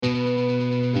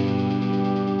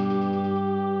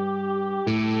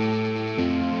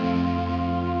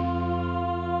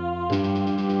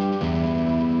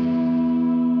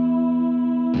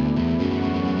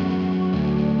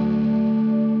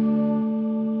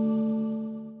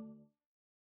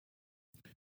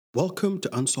Welcome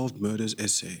to Unsolved Murders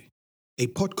Essay, a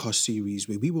podcast series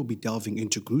where we will be delving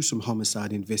into gruesome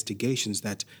homicide investigations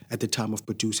that, at the time of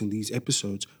producing these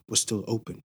episodes, were still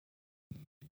open.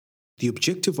 The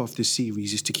objective of this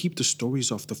series is to keep the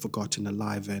stories of the forgotten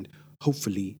alive and,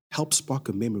 hopefully, help spark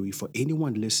a memory for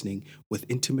anyone listening with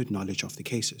intimate knowledge of the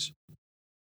cases.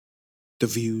 The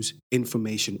views,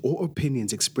 information, or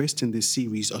opinions expressed in this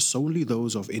series are solely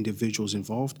those of individuals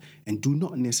involved and do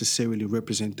not necessarily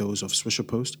represent those of Swisher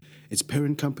Post, its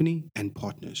parent company, and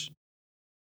partners.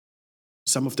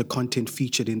 Some of the content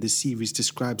featured in this series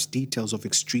describes details of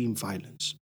extreme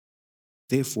violence.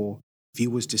 Therefore,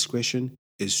 viewers' discretion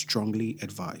is strongly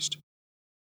advised.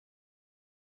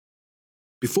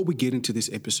 Before we get into this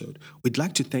episode, we'd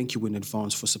like to thank you in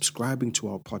advance for subscribing to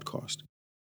our podcast.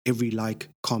 Every like,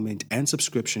 comment, and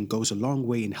subscription goes a long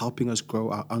way in helping us grow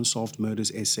our Unsolved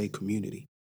Murders Essay community.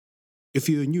 If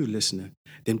you're a new listener,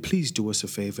 then please do us a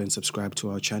favor and subscribe to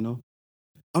our channel.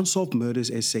 Unsolved Murders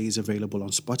Essay is available on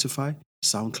Spotify,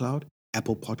 SoundCloud,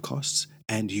 Apple Podcasts,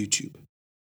 and YouTube.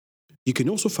 You can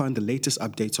also find the latest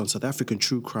updates on South African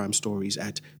true crime stories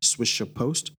at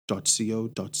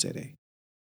swisherpost.co.za.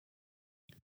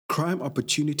 Crime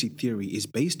opportunity theory is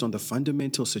based on the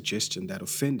fundamental suggestion that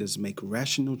offenders make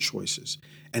rational choices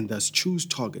and thus choose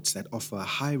targets that offer a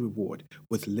high reward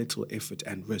with little effort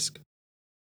and risk.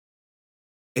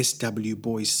 S.W.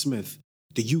 Boyce Smith,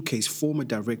 the UK's former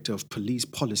Director of Police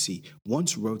Policy,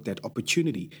 once wrote that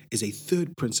opportunity is a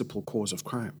third principal cause of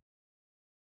crime.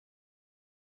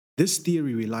 This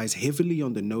theory relies heavily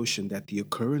on the notion that the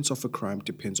occurrence of a crime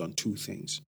depends on two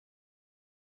things: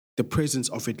 the presence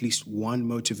of at least one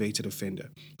motivated offender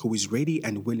who is ready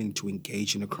and willing to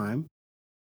engage in a crime,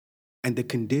 and the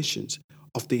conditions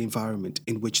of the environment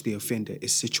in which the offender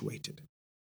is situated.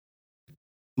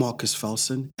 Marcus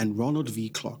Felsen and Ronald V.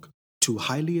 Clark, two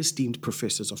highly esteemed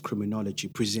professors of criminology,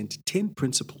 present 10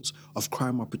 principles of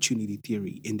crime opportunity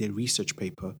theory in their research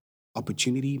paper,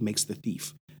 Opportunity Makes the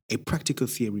Thief, a practical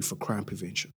theory for crime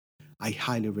prevention. I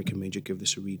highly recommend you give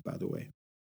this a read, by the way.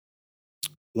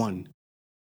 1.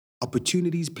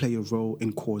 Opportunities play a role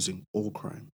in causing all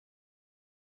crime.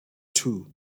 2.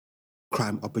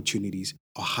 Crime opportunities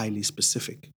are highly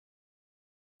specific.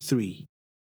 3.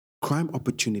 Crime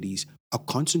opportunities are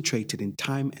concentrated in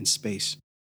time and space.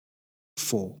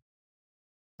 4.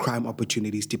 Crime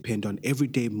opportunities depend on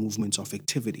everyday movements of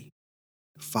activity.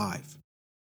 5.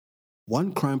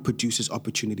 One crime produces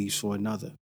opportunities for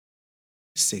another.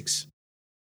 6.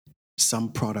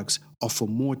 Some products offer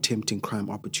more tempting crime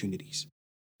opportunities.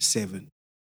 7.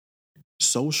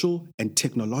 Social and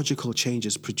technological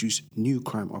changes produce new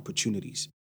crime opportunities.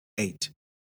 8.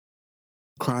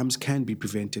 Crimes can be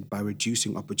prevented by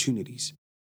reducing opportunities.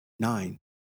 9.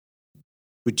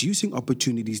 Reducing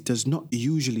opportunities does not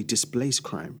usually displace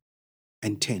crime.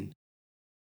 And 10.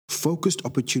 Focused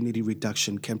opportunity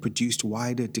reduction can produce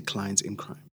wider declines in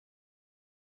crime.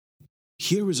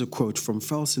 Here is a quote from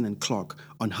Felsen and Clark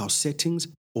on how settings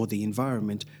or the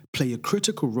environment play a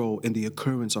critical role in the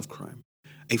occurrence of crime,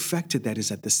 a factor that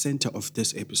is at the center of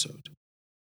this episode.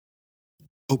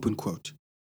 Open quote.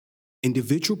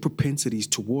 Individual propensities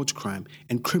towards crime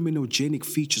and criminogenic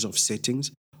features of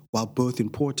settings, while both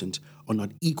important, are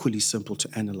not equally simple to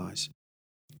analyze.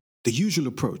 The usual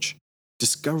approach,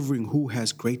 discovering who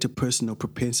has greater personal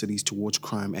propensities towards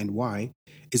crime and why,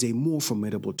 is a more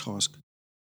formidable task.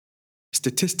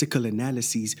 Statistical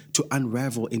analyses to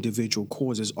unravel individual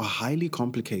causes are highly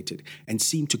complicated and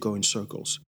seem to go in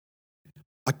circles.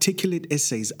 Articulate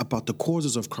essays about the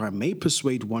causes of crime may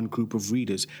persuade one group of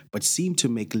readers, but seem to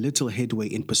make little headway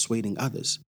in persuading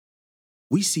others.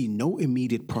 We see no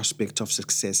immediate prospect of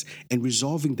success in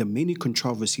resolving the many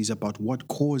controversies about what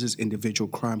causes individual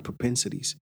crime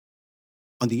propensities.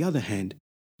 On the other hand,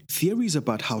 theories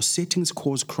about how settings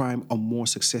cause crime are more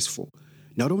successful,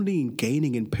 not only in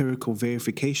gaining empirical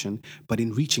verification, but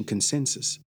in reaching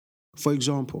consensus. For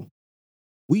example,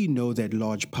 we know that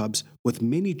large pubs with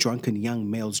many drunken young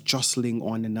males jostling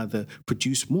one another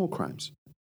produce more crimes.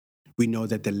 We know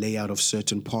that the layout of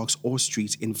certain parks or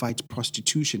streets invites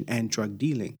prostitution and drug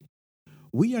dealing.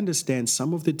 We understand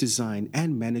some of the design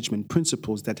and management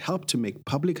principles that help to make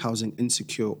public housing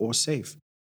insecure or safe,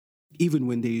 even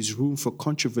when there is room for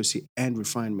controversy and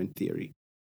refinement theory.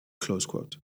 Close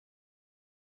quote.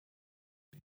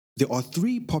 There are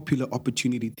 3 popular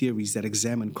opportunity theories that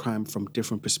examine crime from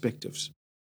different perspectives.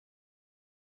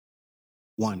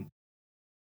 1.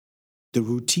 The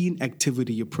routine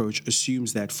activity approach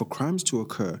assumes that for crimes to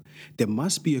occur, there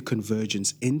must be a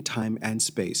convergence in time and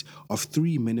space of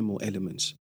 3 minimal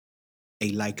elements: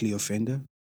 a likely offender,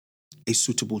 a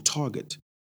suitable target,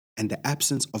 and the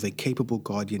absence of a capable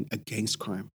guardian against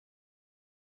crime.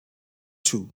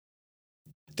 2.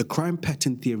 The crime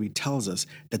pattern theory tells us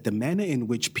that the manner in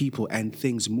which people and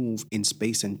things move in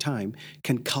space and time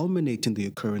can culminate in the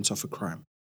occurrence of a crime.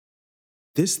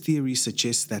 This theory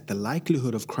suggests that the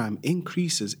likelihood of crime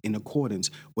increases in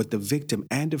accordance with the victim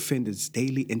and offender's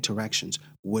daily interactions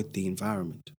with the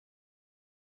environment.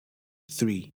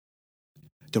 3.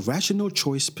 The rational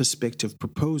choice perspective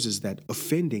proposes that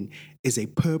offending is a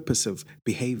purposive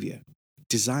behavior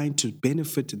designed to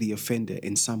benefit the offender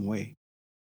in some way.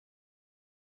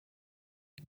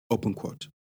 Open quote.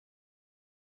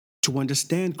 To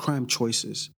understand crime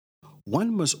choices,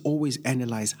 one must always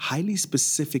analyze highly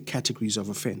specific categories of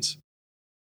offense.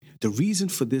 The reason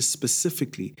for this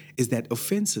specifically is that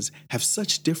offenses have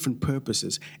such different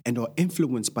purposes and are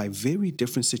influenced by very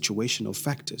different situational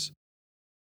factors.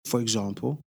 For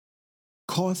example,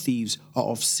 car thieves are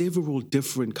of several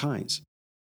different kinds,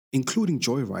 including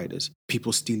joyriders,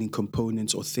 people stealing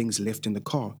components or things left in the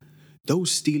car,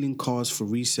 those stealing cars for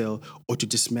resale or to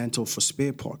dismantle for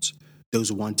spare parts,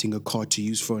 those wanting a car to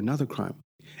use for another crime,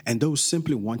 and those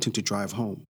simply wanting to drive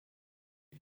home.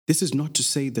 This is not to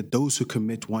say that those who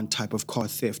commit one type of car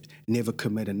theft never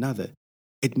commit another.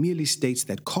 It merely states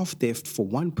that car theft for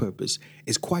one purpose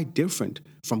is quite different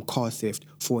from car theft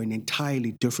for an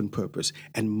entirely different purpose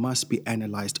and must be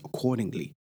analyzed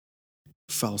accordingly,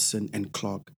 Felsen and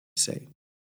Clark say.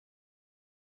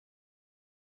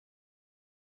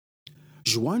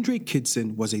 Juandré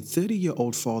Kidson was a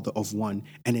 30-year-old father of one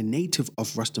and a native of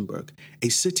Rustenburg, a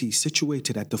city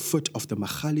situated at the foot of the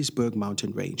Magaliesberg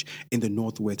mountain range in the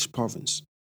Northwest province.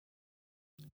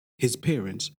 His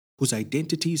parents, whose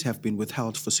identities have been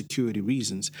withheld for security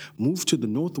reasons, moved to the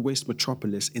Northwest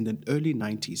metropolis in the early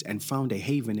 90s and found a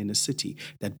haven in a city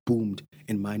that boomed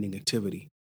in mining activity.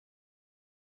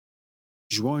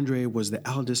 Juandré was the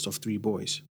eldest of 3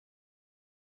 boys.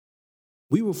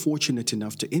 We were fortunate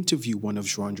enough to interview one of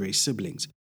Juandré's siblings,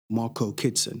 Marco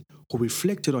Kidson, who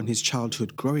reflected on his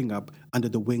childhood growing up under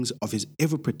the wings of his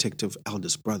ever-protective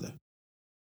eldest brother.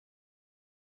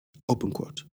 Open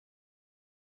quote.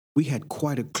 We had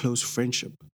quite a close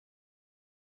friendship.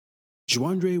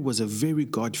 Juandré was a very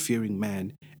God-fearing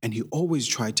man, and he always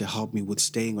tried to help me with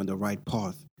staying on the right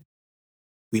path.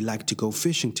 We liked to go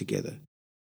fishing together.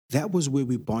 That was where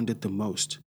we bonded the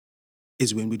most,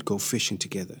 is when we'd go fishing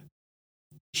together.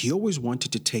 He always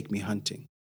wanted to take me hunting.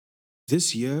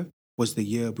 This year was the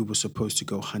year we were supposed to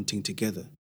go hunting together,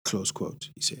 close quote,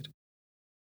 he said.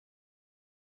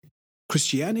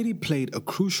 Christianity played a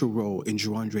crucial role in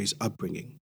Juandré's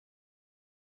upbringing.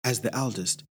 As the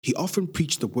eldest, he often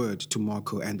preached the word to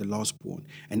Marco and the lastborn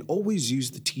and always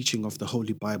used the teaching of the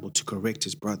Holy Bible to correct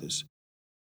his brothers.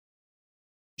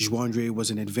 Juandré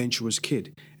was an adventurous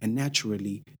kid, and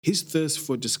naturally, his thirst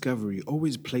for discovery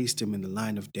always placed him in the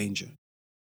line of danger.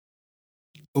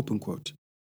 Open quote.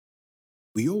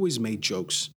 We always made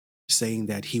jokes, saying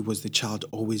that he was the child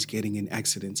always getting in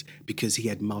accidents because he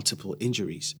had multiple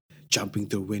injuries, jumping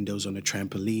through windows on a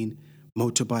trampoline,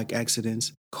 motorbike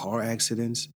accidents, car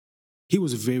accidents. He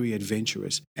was very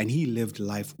adventurous and he lived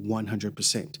life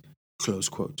 100%, close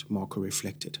quote, Marco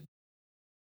reflected.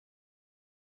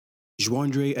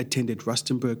 Juandré attended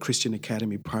Rustenburg Christian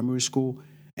Academy Primary School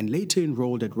and later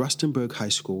enrolled at Rustenburg High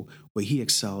School where he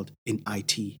excelled in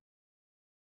IT.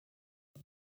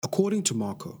 According to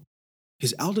Marco,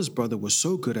 his eldest brother was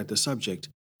so good at the subject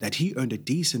that he earned a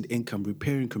decent income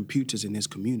repairing computers in his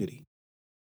community.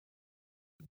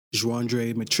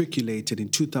 Juandré matriculated in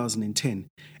 2010,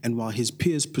 and while his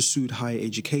peers pursued higher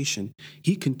education,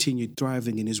 he continued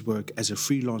thriving in his work as a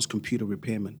freelance computer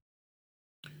repairman.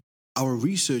 Our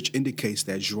research indicates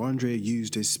that Juandré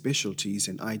used his specialties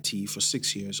in IT for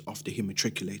 6 years after he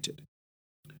matriculated.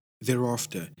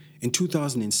 Thereafter, in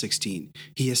 2016,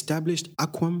 he established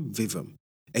Aquam Vivum,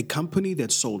 a company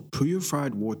that sold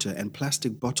purified water and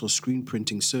plastic bottle screen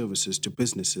printing services to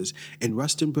businesses in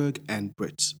Rustenburg and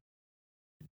Brits.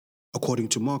 According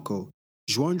to Marco,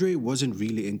 Juandré wasn't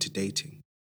really into dating.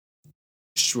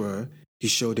 Sure, he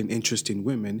showed an interest in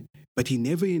women, but he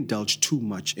never indulged too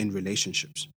much in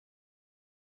relationships.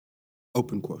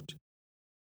 Open quote.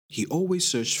 He always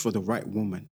searched for the right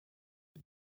woman.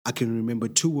 I can remember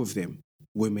 2 of them,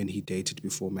 women he dated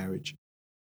before marriage.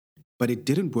 But it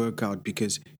didn't work out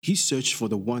because he searched for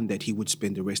the one that he would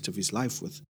spend the rest of his life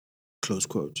with, close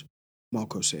quote,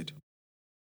 Marco said.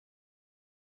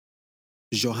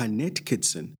 Johannet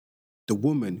Kidson, the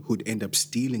woman who'd end up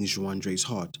stealing Juandré's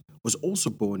heart, was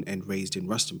also born and raised in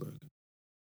Rustenburg.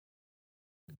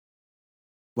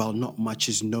 While not much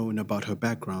is known about her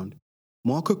background,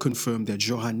 Marco confirmed that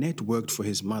Johannet worked for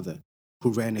his mother,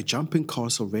 who ran a jumping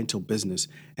castle rental business,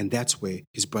 and that's where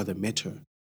his brother met her.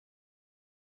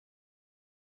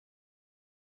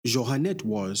 Johanette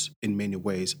was, in many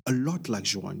ways, a lot like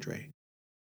Juandré.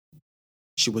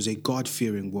 She was a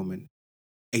God-fearing woman,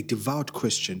 a devout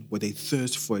Christian with a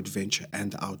thirst for adventure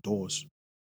and the outdoors.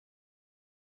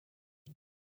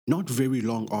 Not very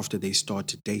long after they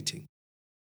started dating,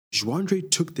 Juandré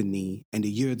took the knee, and a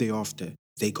year thereafter,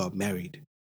 they got married.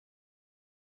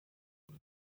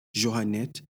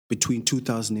 Johanette, between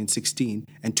 2016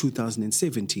 and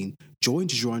 2017, joined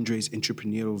Juandré's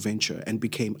entrepreneurial venture and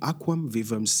became Aquam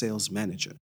Vivum's sales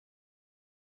manager.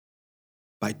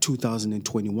 By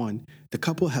 2021, the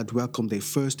couple had welcomed their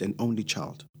first and only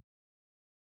child.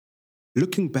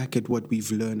 Looking back at what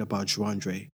we've learned about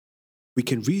Juandré, we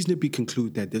can reasonably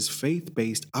conclude that this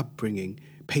faith-based upbringing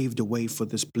paved the way for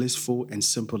this blissful and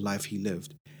simple life he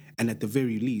lived, and at the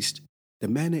very least, the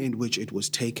manner in which it was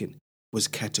taken was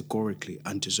categorically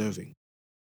undeserving.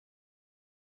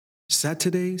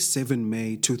 Saturday, 7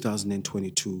 May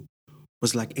 2022,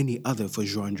 was like any other for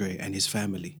Juandré and his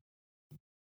family.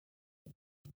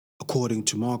 According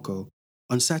to Marco,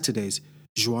 on Saturdays,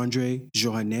 Juandré,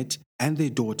 Johanette, and their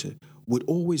daughter would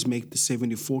always make the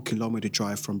 74-kilometer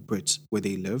drive from Brits, where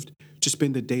they lived, to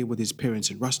spend the day with his parents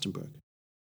in Rustenburg.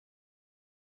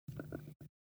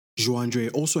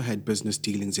 Juandré also had business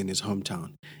dealings in his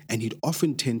hometown, and he'd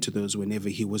often tend to those whenever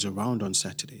he was around on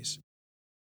Saturdays.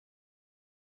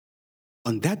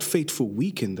 On that fateful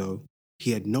weekend, though,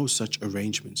 he had no such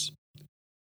arrangements.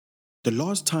 The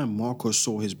last time Marco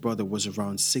saw his brother was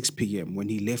around 6 p.m. when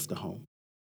he left the home.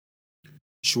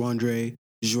 Juandré,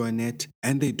 Joannette,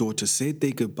 and their daughter said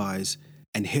their goodbyes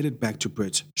and headed back to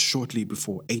Brits shortly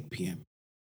before 8 p.m.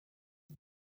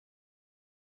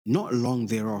 Not long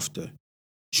thereafter,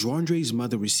 Juandré's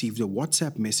mother received a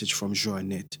WhatsApp message from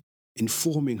Joannette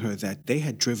informing her that they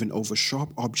had driven over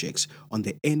sharp objects on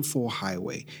the N4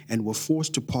 highway and were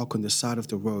forced to park on the side of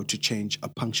the road to change a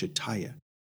punctured tire.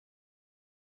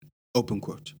 Open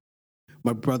quote.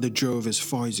 My brother drove as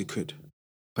far as he could,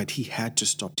 but he had to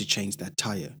stop to change that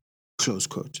tire. Close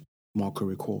quote, Marco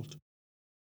recalled.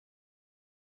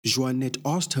 Joannette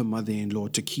asked her mother-in-law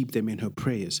to keep them in her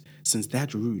prayers since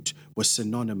that route was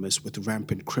synonymous with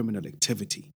rampant criminal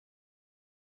activity.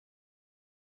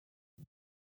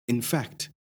 In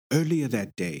fact, earlier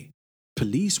that day,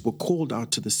 police were called out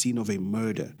to the scene of a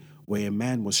murder where a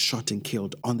man was shot and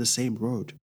killed on the same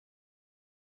road.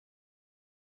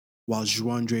 While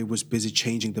Juandré was busy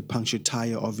changing the punctured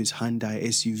tire of his Hyundai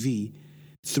SUV,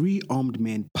 3 armed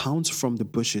men pounced from the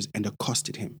bushes and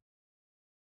accosted him.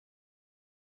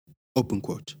 Open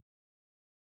quote.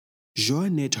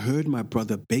 Joannette heard my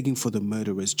brother begging for the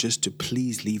murderers just to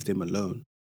please leave them alone.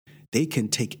 They can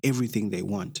take everything they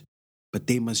want, but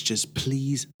they must just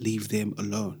please leave them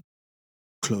alone.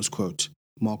 Close quote,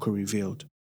 Marco revealed.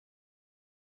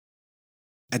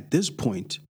 At this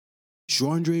point,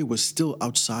 Juandré was still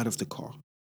outside of the car.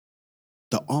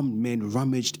 The armed men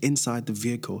rummaged inside the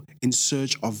vehicle in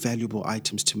search of valuable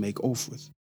items to make off with.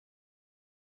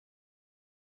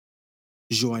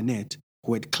 Joannette,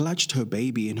 who had clutched her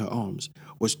baby in her arms,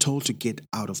 was told to get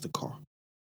out of the car.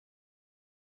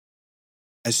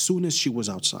 As soon as she was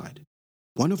outside,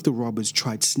 one of the robbers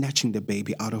tried snatching the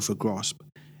baby out of her grasp,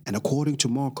 and according to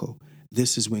Marco,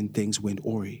 this is when things went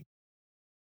awry.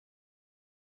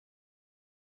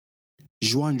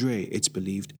 Juandré, it's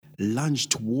believed, lunged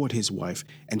toward his wife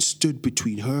and stood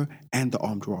between her and the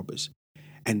armed robbers.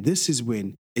 And this is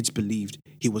when, it's believed,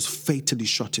 he was fatally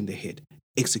shot in the head,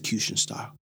 execution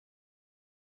style.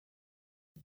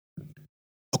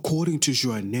 According to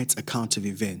Joannette's account of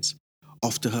events,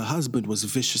 after her husband was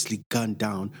viciously gunned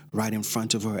down right in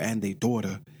front of her and their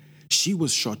daughter, she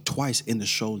was shot twice in the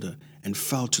shoulder and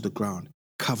fell to the ground,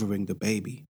 covering the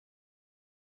baby.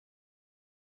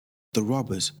 The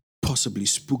robbers, possibly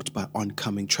spooked by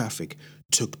oncoming traffic,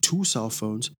 took 2 cell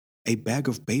phones, a bag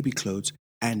of baby clothes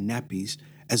and nappies,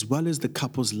 as well as the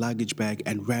couple's luggage bag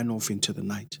and ran off into the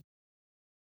night.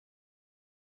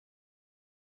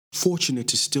 Fortunate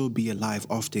to still be alive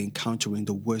after encountering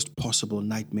the worst possible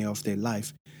nightmare of their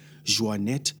life,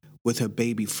 Joannette, with her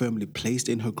baby firmly placed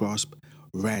in her grasp,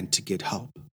 ran to get help.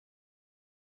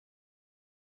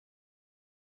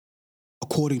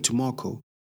 According to Marco,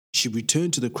 she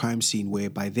returned to the crime scene where,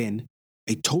 by then,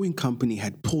 a towing company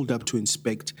had pulled up to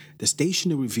inspect the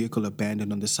stationary vehicle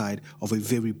abandoned on the side of a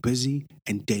very busy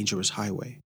and dangerous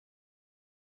highway.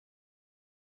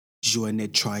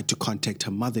 Joannette tried to contact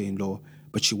her mother-in-law,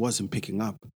 but she wasn't picking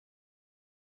up.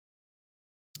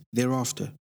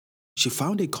 Thereafter, she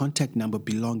found a contact number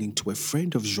belonging to a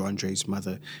friend of Juandré's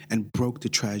mother and broke the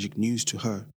tragic news to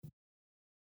her.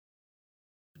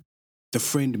 The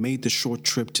friend made the short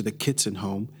trip to the Kidson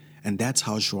home, and that's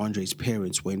how Juandré's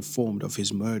parents were informed of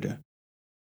his murder.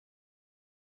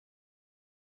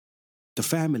 The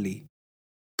family,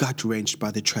 gut-wrenched by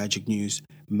the tragic news,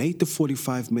 made the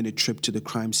 45-minute trip to the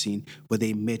crime scene where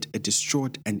they met a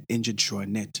distraught and injured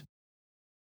Juandré.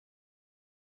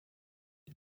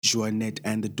 Juandré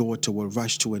and the daughter were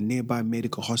rushed to a nearby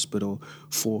medical hospital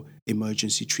for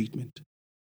emergency treatment.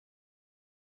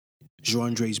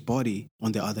 Juandré's body,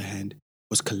 on the other hand,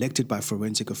 was collected by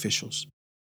forensic officials,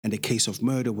 and the case of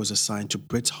murder was assigned to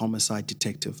Brits homicide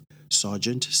detective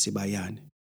Sergeant Sibayan.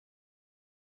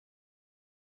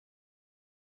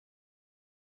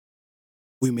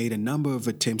 We made a number of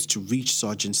attempts to reach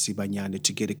Sergeant Sibanyane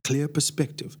to get a clear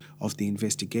perspective of the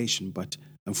investigation, but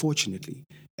unfortunately,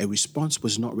 a response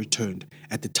was not returned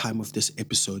at the time of this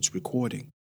episode's recording.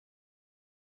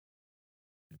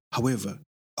 However,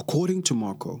 according to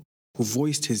Marco, who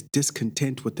voiced his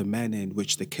discontent with the manner in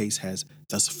which the case has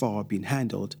thus far been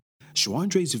handled,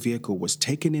 Juandré's vehicle was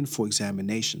taken in for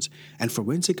examinations and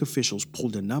forensic officials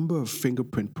pulled a number of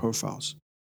fingerprint profiles.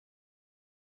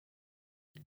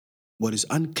 What is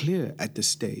unclear at this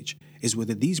stage is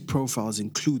whether these profiles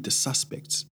include the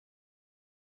suspects.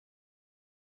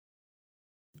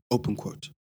 Open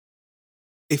quote.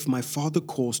 If my father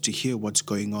calls to hear what's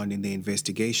going on in the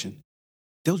investigation,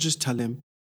 they'll just tell him,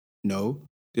 no,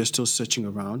 they're still searching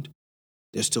around,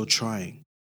 they're still trying.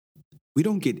 We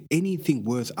don't get anything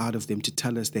worth out of them to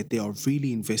tell us that they are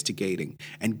really investigating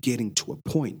and getting to a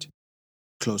point,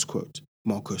 close quote,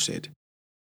 Marco said.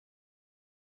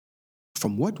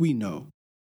 From what we know,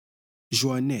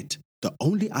 Juandré, the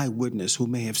only eyewitness who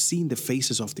may have seen the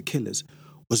faces of the killers,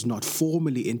 was not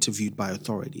formally interviewed by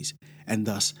authorities, and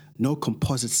thus no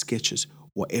composite sketches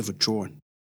were ever drawn.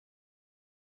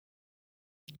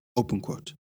 Open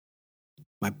quote.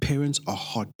 My parents are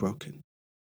heartbroken.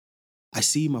 I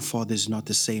see my father is not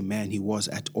the same man he was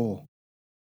at all.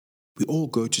 We all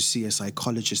go to see a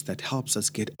psychologist that helps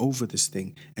us get over this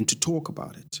thing and to talk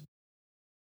about it.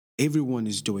 Everyone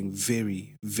is doing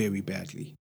very, very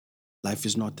badly. Life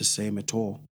is not the same at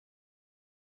all.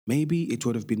 Maybe it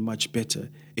would have been much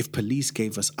better if police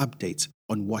gave us updates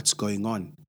on what's going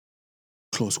on.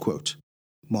 Close quote,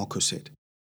 Marco said.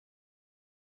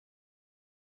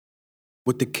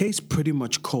 With the case pretty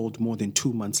much cold more than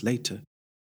 2 months later,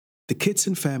 the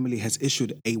Kidson family has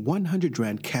issued a 100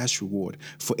 Rand cash reward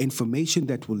for information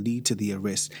that will lead to the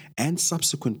arrest and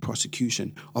subsequent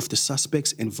prosecution of the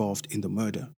suspects involved in the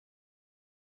murder.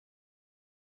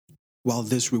 While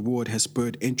this reward has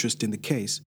spurred interest in the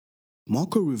case,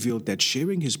 Marco revealed that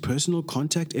sharing his personal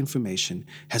contact information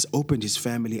has opened his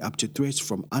family up to threats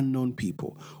from unknown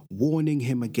people, warning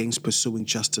him against pursuing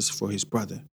justice for his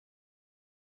brother.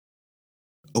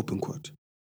 Open quote.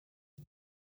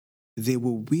 There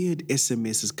were weird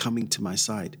SMSs coming to my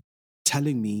side,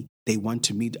 telling me they want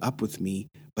to meet up with me,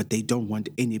 but they don't want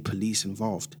any police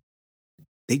involved.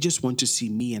 They just want to see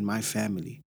me and my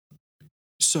family.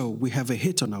 So we have a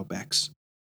hit on our backs.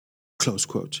 Close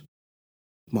quote,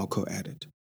 Marco added.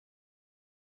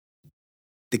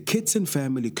 The Kidson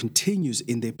family continues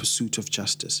in their pursuit of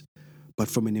justice, but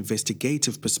from an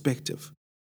investigative perspective,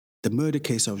 the murder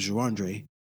case of Juandré,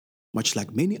 much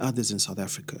like many others in South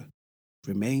Africa,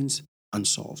 remains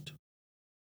unsolved.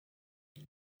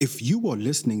 If you are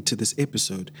listening to this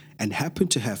episode and happen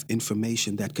to have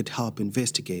information that could help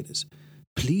investigators,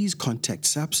 please contact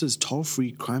SAPS's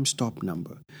toll-free Crime Stop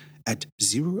number at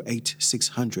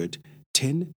 08600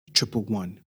 10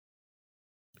 111.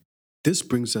 This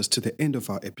brings us to the end of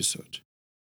our episode.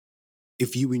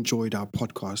 If you enjoyed our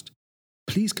podcast,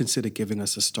 please consider giving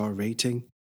us a star rating.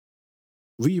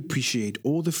 We appreciate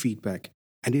all the feedback,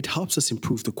 and it helps us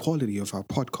improve the quality of our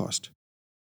podcast.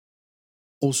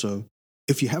 Also,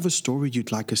 if you have a story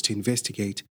you'd like us to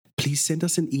investigate, please send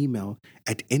us an email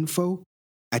at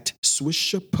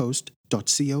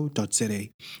info@swisherpost.co.za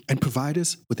and provide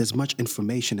us with as much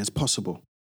information as possible.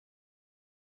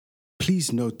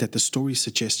 Please note that the story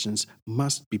suggestions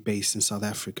must be based in South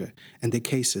Africa and the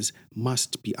cases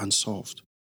must be unsolved.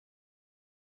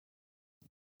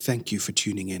 Thank you for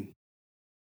tuning in.